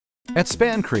At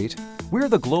Spancrete, we're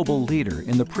the global leader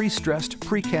in the pre-stressed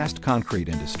precast concrete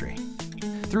industry.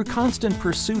 Through constant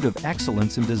pursuit of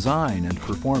excellence in design and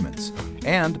performance,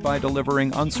 and by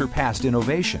delivering unsurpassed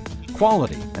innovation,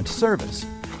 quality, and service,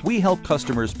 we help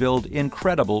customers build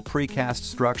incredible precast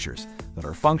structures that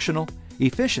are functional,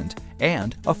 efficient,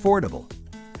 and affordable.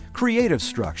 Creative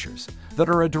structures that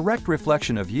are a direct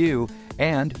reflection of you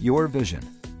and your vision.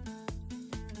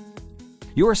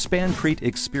 Your Spancrete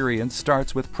experience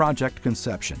starts with project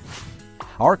conception.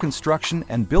 Our construction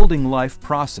and building life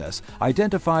process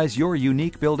identifies your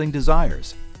unique building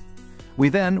desires. We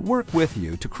then work with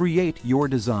you to create your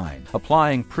design,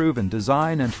 applying proven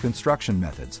design and construction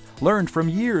methods learned from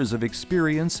years of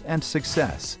experience and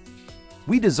success.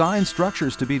 We design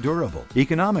structures to be durable,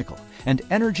 economical, and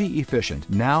energy efficient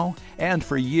now and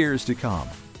for years to come.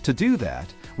 To do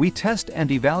that, we test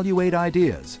and evaluate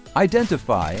ideas,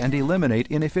 identify and eliminate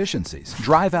inefficiencies,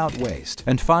 drive out waste,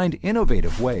 and find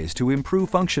innovative ways to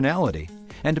improve functionality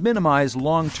and minimize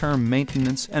long-term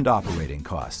maintenance and operating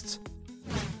costs.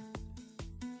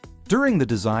 During the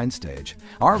design stage,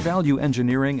 our value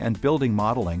engineering and building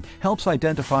modeling helps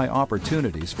identify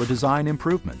opportunities for design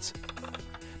improvements.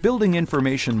 Building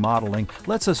information modeling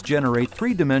lets us generate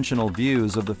three-dimensional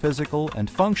views of the physical and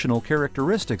functional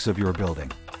characteristics of your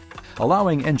building,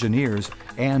 allowing engineers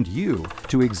and you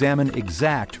to examine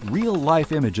exact,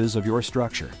 real-life images of your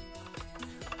structure.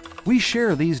 We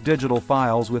share these digital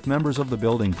files with members of the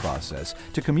building process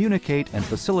to communicate and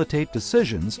facilitate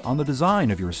decisions on the design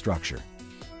of your structure.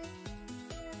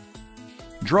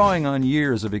 Drawing on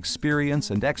years of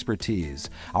experience and expertise,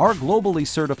 our globally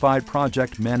certified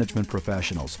project management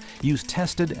professionals use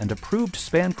tested and approved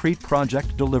Spancrete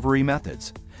project delivery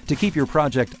methods to keep your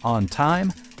project on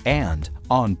time and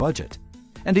on budget,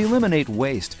 and eliminate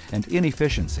waste and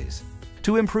inefficiencies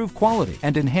to improve quality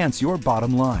and enhance your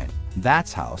bottom line.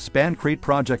 That's how Spancrete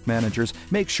project managers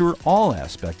make sure all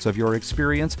aspects of your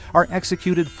experience are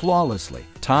executed flawlessly,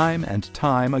 time and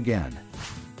time again.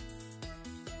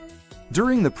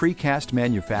 During the precast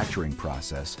manufacturing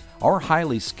process, our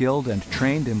highly skilled and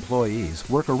trained employees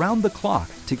work around the clock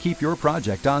to keep your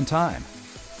project on time,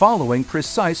 following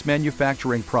precise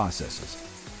manufacturing processes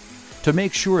to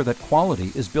make sure that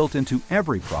quality is built into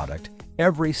every product,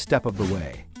 every step of the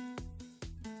way.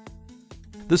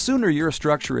 The sooner your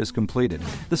structure is completed,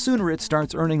 the sooner it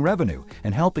starts earning revenue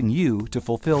and helping you to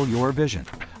fulfill your vision.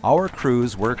 Our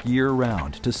crews work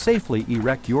year-round to safely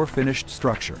erect your finished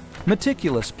structure.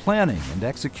 Meticulous planning and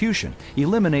execution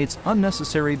eliminates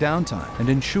unnecessary downtime and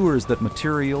ensures that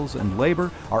materials and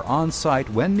labor are on site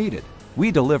when needed. We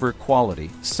deliver quality,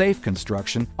 safe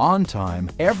construction on time,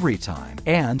 every time,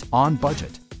 and on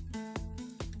budget.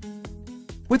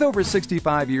 With over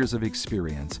 65 years of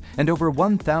experience and over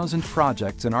 1,000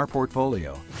 projects in our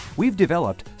portfolio, we've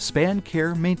developed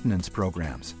SpanCare maintenance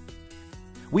programs.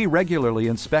 We regularly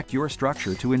inspect your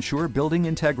structure to ensure building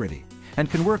integrity and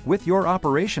can work with your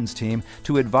operations team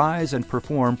to advise and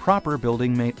perform proper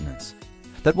building maintenance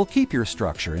that will keep your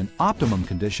structure in optimum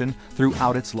condition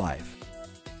throughout its life.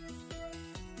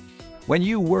 When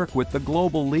you work with the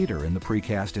global leader in the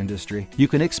precast industry, you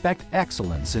can expect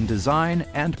excellence in design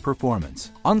and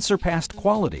performance, unsurpassed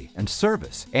quality and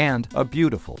service, and a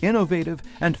beautiful, innovative,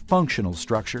 and functional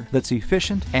structure that's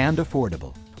efficient and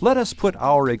affordable. Let us put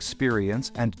our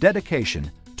experience and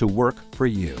dedication to work for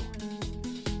you.